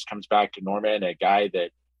 Pete Hughes comes back to Norman, a guy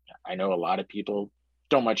that I know a lot of people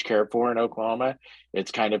don't much care for in Oklahoma.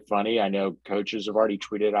 It's kind of funny. I know coaches have already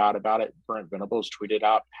tweeted out about it. Brent Venables tweeted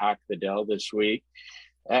out Pack the Dell this week.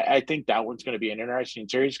 I think that one's going to be an interesting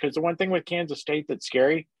series because the one thing with Kansas State that's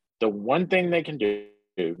scary, the one thing they can do,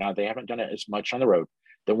 now they haven't done it as much on the road,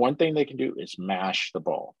 the one thing they can do is mash the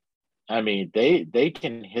ball. I mean, they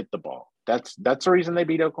can hit the ball. That's the reason they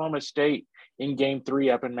beat Oklahoma State in Game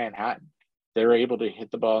 3 up in Manhattan. They're able to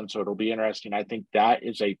hit the ball, and so it'll be interesting. I think that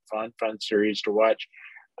is a fun series to watch.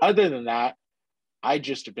 Other than that, I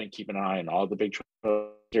just have been keeping an eye on all the Big 12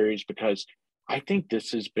 series because I think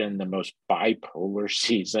this has been the most bipolar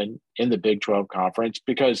season in the Big 12 conference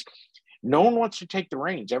because no one wants to take the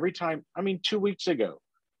reins. Every time, 2 weeks ago,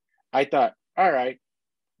 I thought, all right,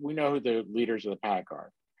 we know who the leaders of the pack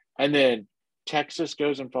are. And then Texas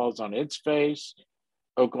goes and falls on its face.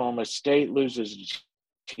 Oklahoma State loses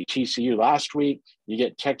to TCU last week. You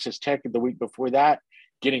get Texas Tech the week before that,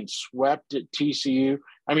 getting swept at TCU.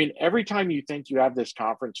 Every time you think you have this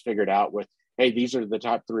conference figured out with, hey, these are the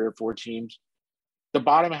top 3 or 4 teams, the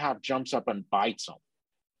bottom half jumps up and bites them.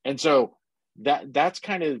 And so that's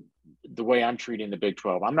kind of the way I'm treating the Big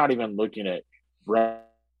 12. I'm not even looking at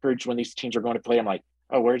records when these teams are going to play. I'm like,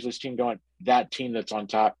 oh, where's this team going? That team that's on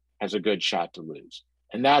top has a good shot to lose.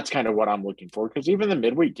 And that's kind of what I'm looking for because even the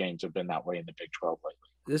midweek games have been that way in the Big 12 lately.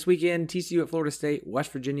 This weekend, TCU at Florida State,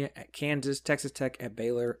 West Virginia at Kansas, Texas Tech at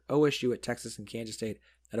Baylor, OSU at Texas, and Kansas State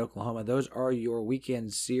at Oklahoma. Those are your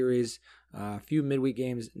weekend series. A few midweek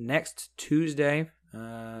games next Tuesday.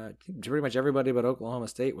 Pretty much everybody but Oklahoma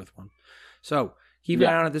State with one. So keep an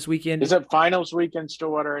eye on it this weekend. Is it finals weekend,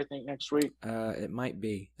 Stillwater, I think, next week? It might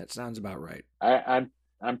be. That sounds about right. I'm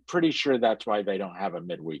pretty sure that's why they don't have a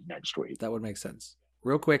midweek next week. That would make sense.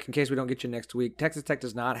 Real quick, in case we don't get you next week, Texas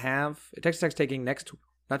Tech's taking next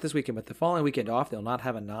not this weekend, but the following weekend off. They'll not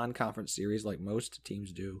have a non-conference series like most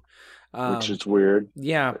teams do. Which is weird.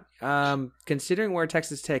 Yeah. Considering where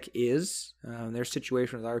Texas Tech is, their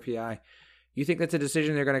situation with RPI, you think that's a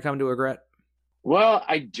decision they're going to come to regret? Well,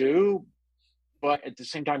 I do, but at the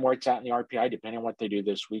same time, where it's at in the RPI, depending on what they do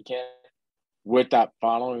this weekend, with that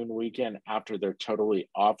following weekend after their totally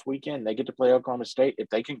off weekend, they get to play Oklahoma State. If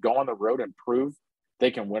they can go on the road and prove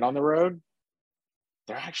they can win on the road,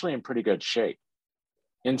 they're actually in pretty good shape.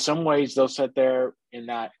 In some ways, they'll sit there in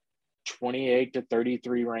that 28 to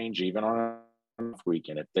 33 range, even on a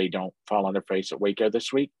weekend. If they don't fall on their face at Waco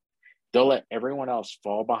this week, they'll let everyone else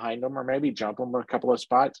fall behind them or maybe jump them a couple of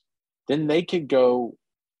spots. Then they could go,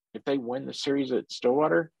 if they win the series at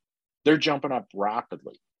Stillwater, they're jumping up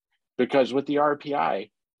rapidly. Because with the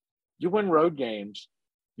RPI, you win road games,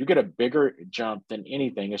 you get a bigger jump than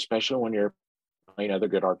anything, especially when you're playing other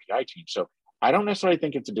good RPI teams. So I don't necessarily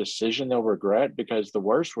think it's a decision they'll regret, because the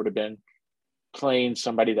worst would have been playing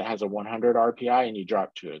somebody that has a 100 RPI and you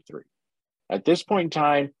drop 2 or 3. At this point in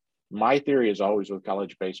time, my theory is always with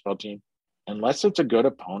college baseball team, unless it's a good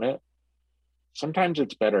opponent, sometimes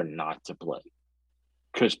it's better not to play,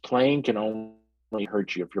 because playing can only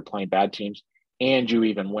hurt you. If you're playing bad teams and you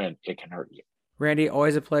even win, it can hurt you. Randy,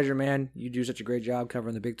 always a pleasure, man. You do such a great job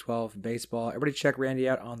covering the Big 12 baseball. Everybody check Randy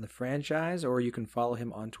out on The Franchise, or you can follow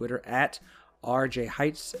him on Twitter at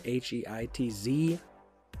RJHeitz, HEITZ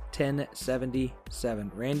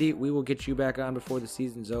 1077. Randy, we will get you back on before the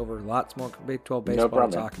season's over. Lots more Big 12 baseball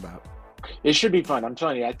to talk about. It should be fun. I'm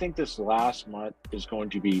telling you, I think this last month is going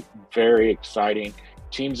to be very exciting.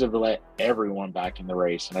 Teams have let everyone back in the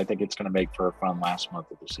race, and I think it's going to make for a fun last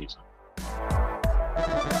month of the season.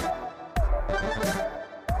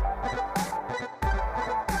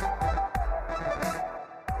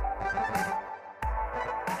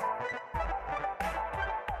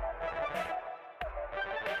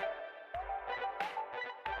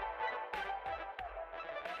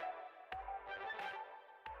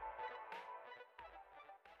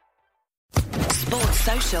 Sports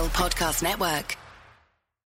Social Podcast Network.